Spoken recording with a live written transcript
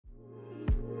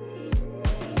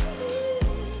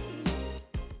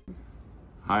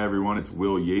Hi everyone, it's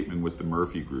Will Yateman with the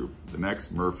Murphy Group. The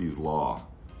next Murphy's Law.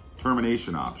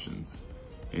 Termination options.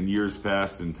 In years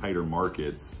past, in tighter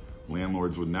markets,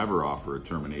 landlords would never offer a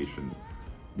termination.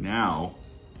 Now,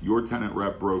 your tenant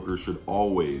rep broker should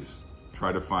always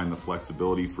try to find the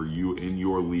flexibility for you in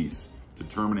your lease to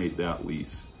terminate that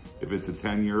lease. If it's a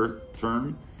 10-year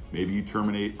term, maybe you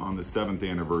terminate on the 7th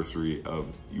anniversary of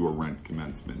your rent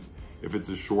commencement. If it's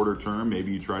a shorter term,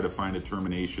 maybe you try to find a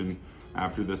termination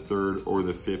after the 3rd or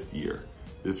the 5th year.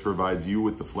 This provides you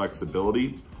with the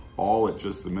flexibility, all at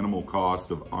just the minimal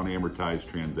cost of unamortized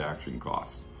transaction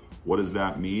costs. What does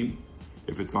that mean?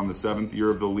 If it's on the 7th year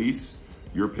of the lease,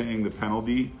 you're paying the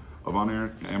penalty of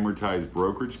unamortized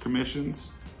brokerage commissions,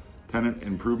 tenant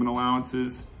improvement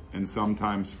allowances, and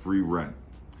sometimes free rent.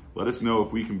 Let us know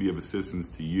if we can be of assistance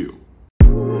to you.